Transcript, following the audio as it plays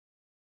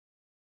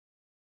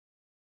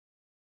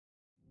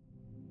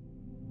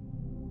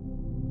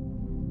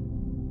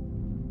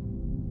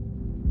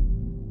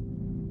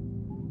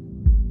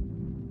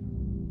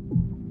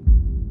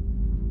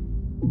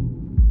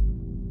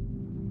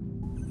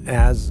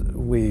As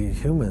we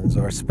humans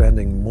are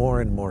spending more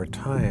and more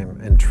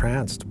time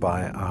entranced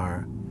by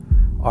our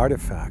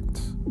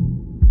artifacts,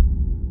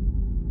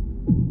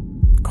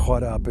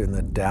 caught up in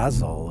the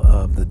dazzle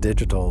of the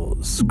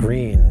digital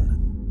screen,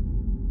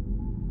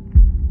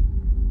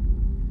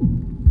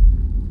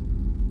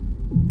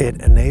 it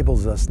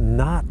enables us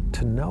not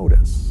to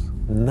notice,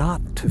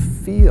 not to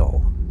feel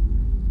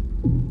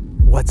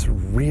what's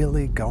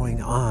really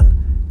going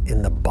on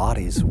in the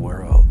body's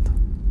world.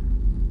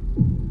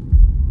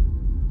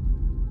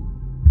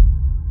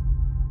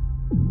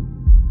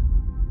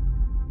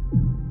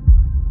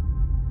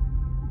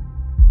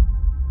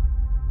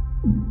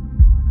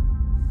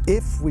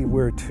 If we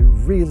were to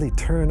really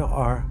turn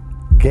our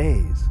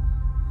gaze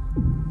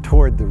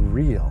toward the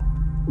real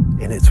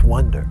in its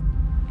wonder,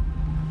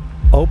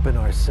 open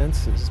our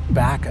senses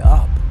back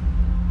up,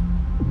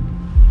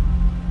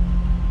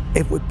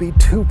 it would be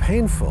too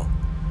painful.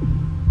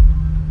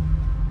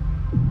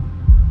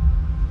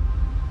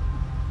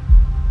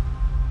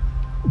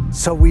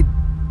 So we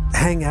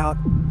hang out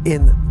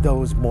in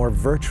those more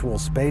virtual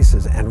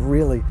spaces and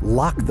really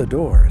lock the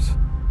doors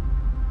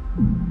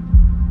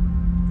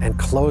and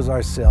close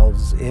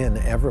ourselves in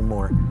ever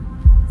more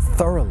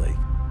thoroughly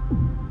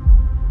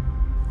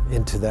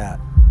into that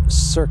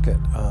circuit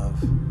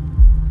of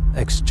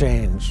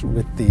exchange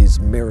with these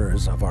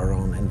mirrors of our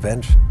own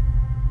invention.